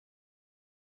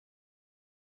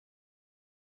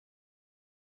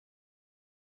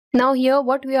Now here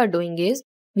what we are doing is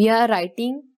we are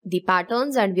writing the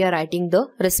patterns and we are writing the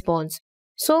response.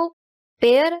 So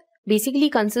pair basically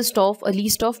consists of a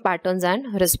list of patterns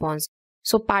and response.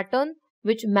 So pattern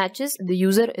which matches the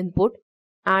user input,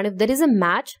 and if there is a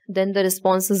match then the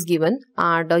response is given,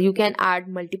 and you can add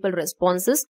multiple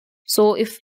responses. So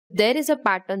if there is a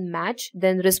pattern match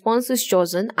then response is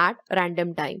chosen at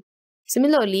random time.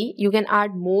 Similarly, you can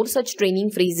add more such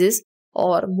training phrases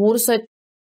or more such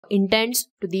intents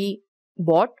to the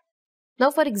bot. Now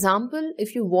for example,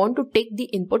 if you want to take the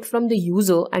input from the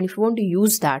user and if you want to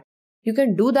use that, you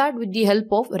can do that with the help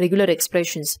of regular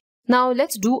expressions. Now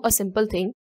let's do a simple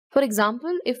thing. For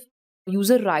example, if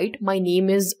user write my name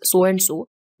is so and so,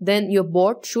 then your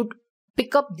bot should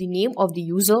pick up the name of the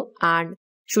user and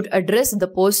should address the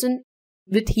person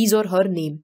with his or her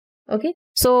name. Okay,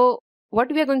 so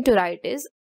what we are going to write is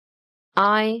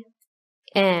I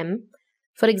am,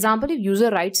 for example, if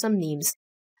user writes some names,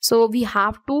 so we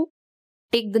have to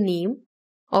take the name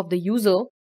of the user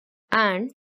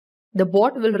and the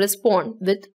bot will respond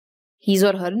with his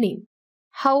or her name.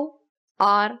 How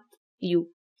are you?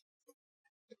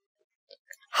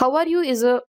 How are you is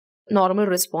a normal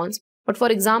response. But for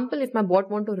example, if my bot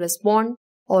want to respond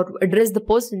or address the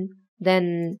person,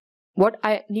 then what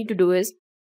I need to do is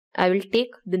I will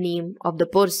take the name of the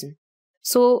person.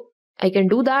 So I can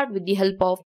do that with the help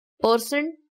of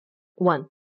person1.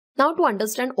 Now to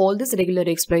understand all this regular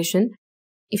expression,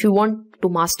 if you want to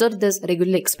master this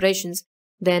regular expressions,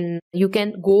 then you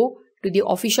can go to the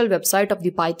official website of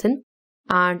the Python,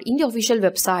 and in the official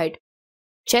website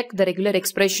check the regular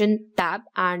expression tab,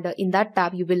 and in that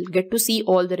tab you will get to see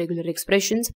all the regular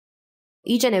expressions.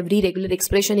 Each and every regular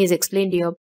expression is explained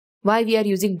here. Why we are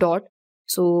using dot?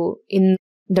 So in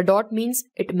the dot means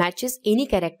it matches any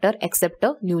character except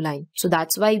a new line. So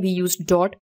that's why we use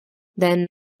dot. Then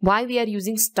why we are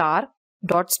using star,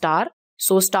 dot star?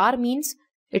 So star means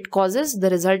it causes the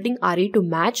resulting RE to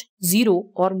match 0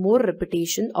 or more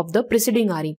repetition of the preceding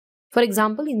RE. For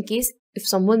example, in case if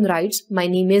someone writes my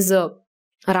name is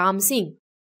Ram Singh.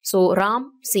 So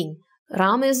Ram Singh.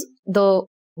 Ram is the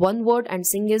one word and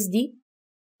Singh is the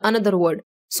another word.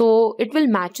 So it will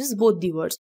matches both the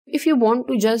words. If you want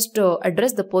to just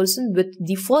address the person with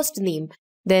the first name,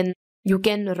 then you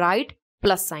can write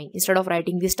plus sign. Instead of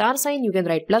writing the star sign, you can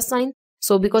write plus sign.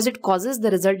 So because it causes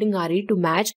the resulting RE to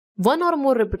match one or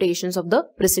more repetitions of the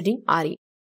preceding RE.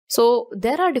 So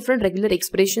there are different regular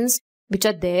expressions which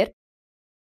are there.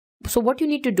 So what you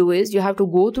need to do is you have to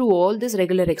go through all this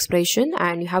regular expression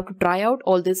and you have to try out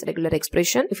all this regular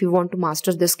expression if you want to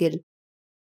master the skill.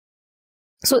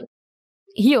 So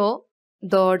here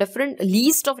the different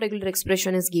list of regular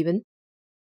expression is given.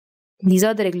 These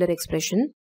are the regular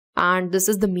expression and this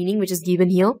is the meaning which is given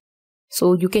here.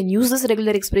 So you can use this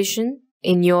regular expression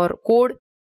in your code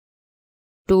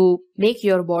to make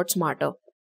your bot smarter.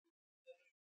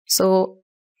 So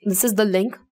this is the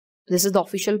link. This is the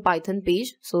official Python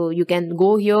page. So you can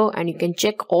go here and you can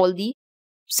check all the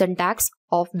syntax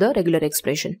of the regular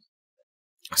expression.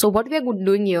 So what we are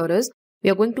doing here is we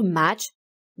are going to match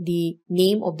the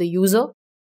name of the user.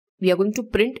 We are going to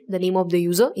print the name of the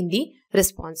user in the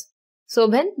response. So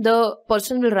when the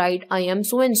person will write I am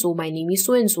so and so, my name is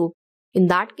so and so, in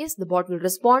that case the bot will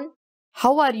respond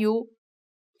how are you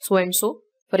so and so.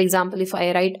 For example, if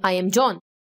I write I am John,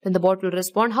 then the bot will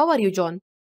respond how are you John.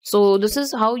 So this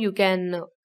is how you can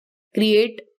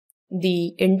create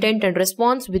the intent and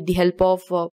response with the help of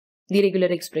the regular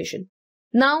expression.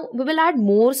 Now we will add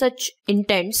more such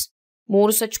intents,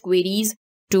 more such queries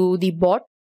to the bot.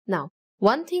 Now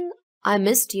one thing I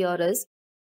missed here is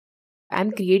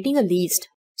I'm creating a list.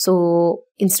 So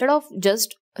instead of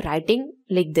just writing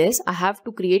like this, I have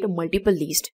to create a multiple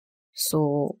list.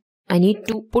 So I need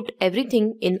to put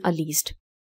everything in a list.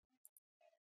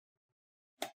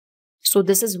 So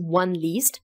this is one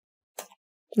list.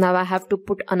 Now I have to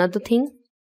put another thing.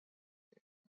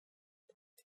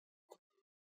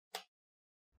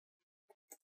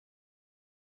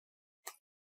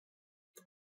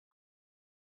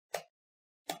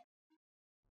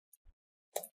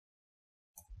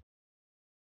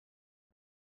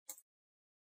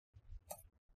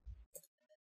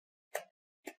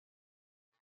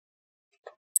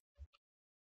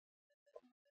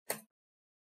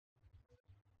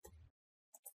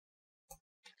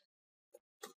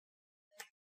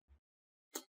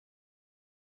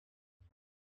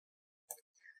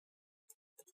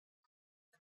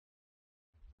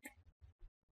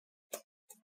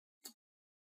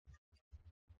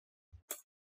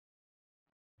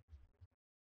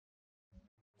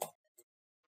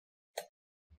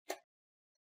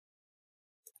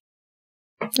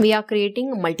 We are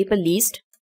creating a multiple list.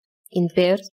 in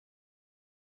pairs.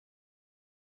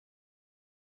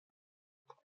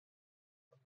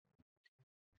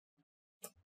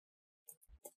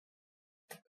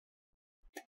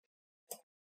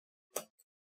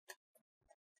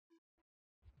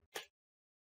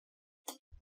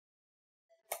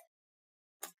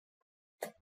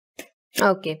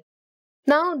 Okay.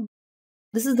 Now,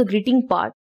 this is the greeting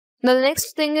part. Now, the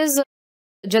next thing is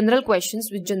general questions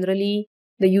which generally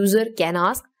the user can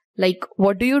ask, like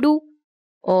what do you do,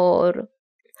 or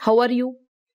how are you.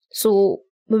 So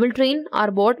we will train our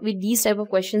bot with these type of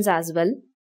questions as well.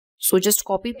 So just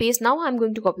copy paste. Now I'm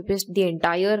going to copy paste the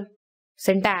entire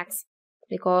syntax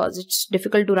because it's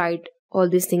difficult to write all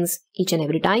these things each and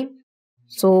every time.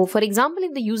 So for example,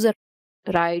 if the user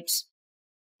writes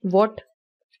what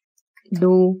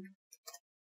do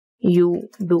you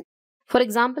do, for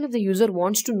example, if the user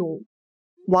wants to know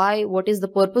what is the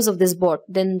purpose of this bot,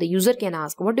 then the user can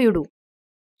ask what do you do.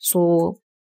 So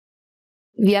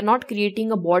we are not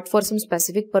creating a bot for some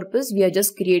specific purpose. We are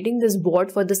just creating this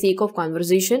bot for the sake of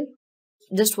conversation,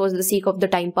 just for the sake of the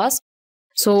time pass.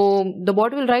 So the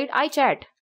bot will write, I chat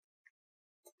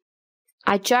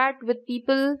with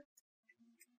people,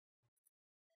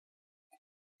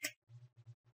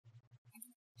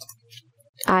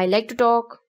 I like to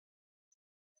talk,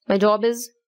 my job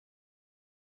is.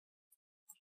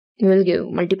 You will give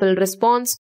multiple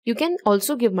response. You can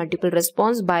also give multiple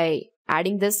response by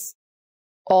adding this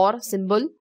or symbol.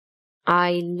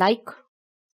 I like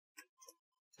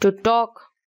to talk.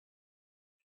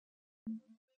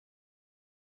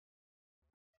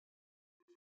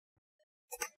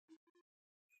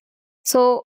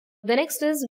 So the next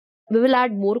is we will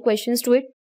add more questions to it.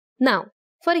 Now,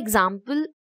 for example,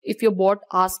 if your bot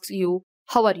asks you,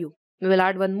 how are you? We will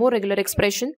add one more regular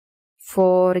expression.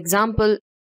 For example,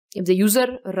 if the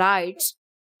user writes,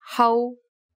 how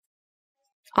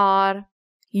are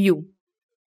you?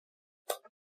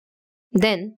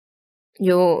 Then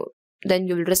you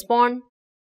will respond.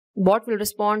 Bot will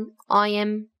respond, I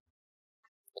am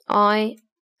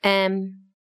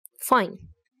fine.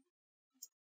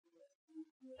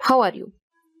 How are you?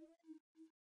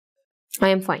 I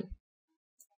am fine.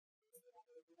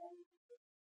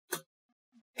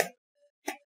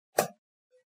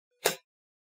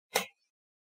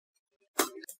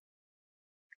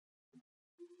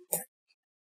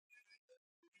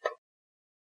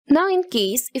 Now, in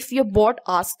case if your bot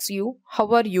asks you, how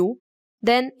are you?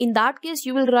 Then in that case,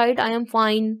 you will write, I am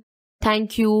fine,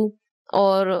 thank you,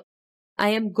 or I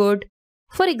am good.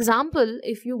 For example,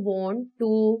 if you want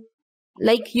to,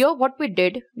 like here, what we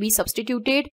did, we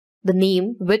substituted the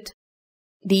name with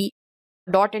the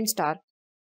dot and star.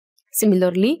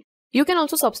 Similarly, you can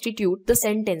also substitute the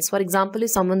sentence. For example,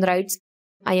 if someone writes,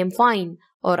 I am fine,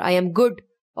 or I am good,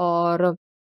 or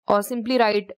simply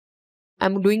write,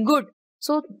 I'm doing good.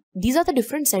 So these are the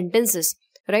different sentences,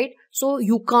 right? So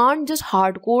you can't just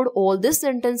hard code all these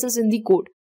sentences in the code.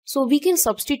 So we can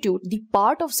substitute the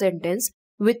part of sentence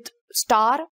with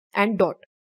star and dot.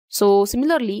 So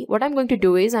similarly, what I'm going to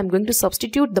do is I'm going to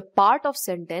substitute the part of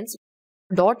sentence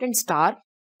dot and star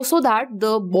so that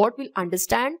the bot will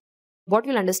understand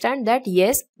that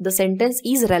yes, the sentence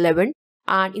is relevant,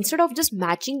 and instead of just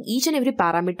matching each and every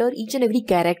parameter, each and every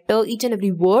character, each and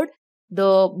every word,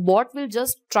 the bot will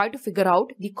just try to figure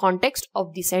out the context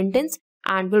of the sentence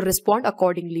and will respond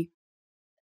accordingly.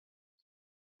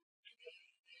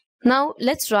 Now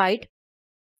let's write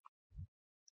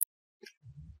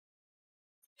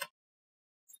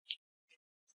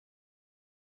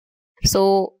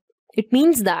so it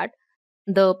means that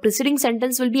the preceding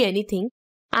sentence will be anything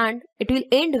and it will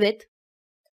end with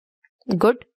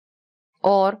good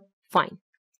or fine.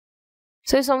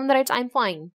 So if someone writes I'm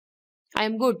fine, I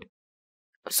am good,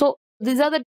 so these are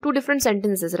the two different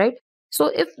sentences, right? So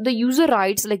if the user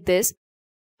writes like this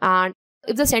and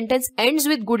if the sentence ends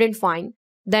with good and fine,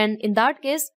 then in that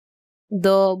case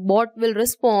the bot will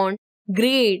respond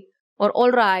great or all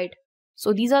right.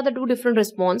 So these are the two different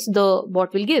response the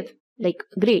bot will give, like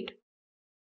great.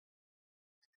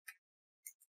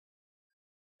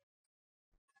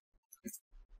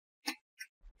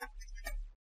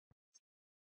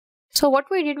 So what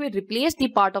we did, we replaced the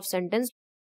part of sentence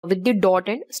with the dot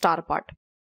and star part.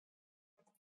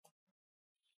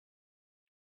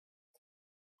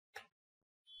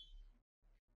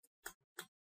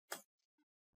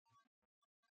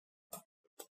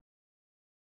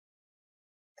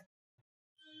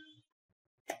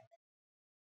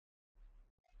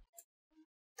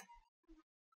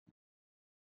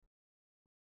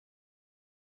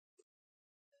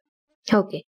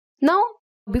 Okay. Now,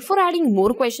 before adding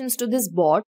more questions to this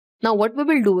bot, Now what we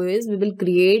will do is we will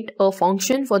create a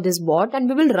function for this bot and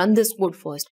we will run this code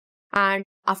first. And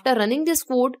after running this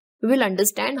code, we will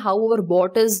understand how our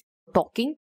bot is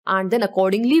talking, and then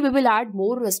accordingly we will add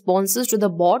more responses to the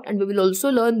bot, and we will also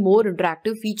learn more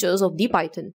interactive features of the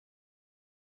Python.